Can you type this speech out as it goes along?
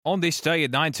On this day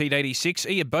in 1986,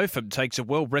 Ian Botham takes a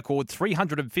world record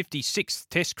 356th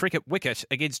Test cricket wicket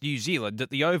against New Zealand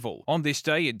at the Oval. On this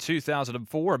day in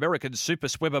 2004, American super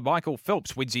swimmer Michael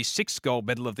Phelps wins his sixth gold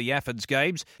medal of the Athens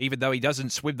Games, even though he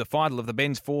doesn't swim the final of the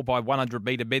men's 4x100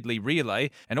 metre medley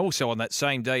relay. And also on that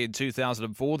same day in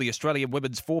 2004, the Australian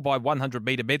women's 4x100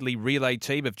 metre medley relay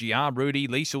team of Gian Rudy,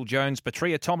 Liesl Jones,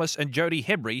 Petria Thomas and Jodie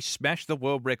Henry smashed the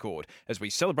world record. As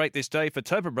we celebrate this day for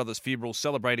Tobin Brothers Funerals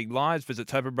Celebrating Lives, visit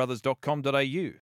tobinbrothers.com.au.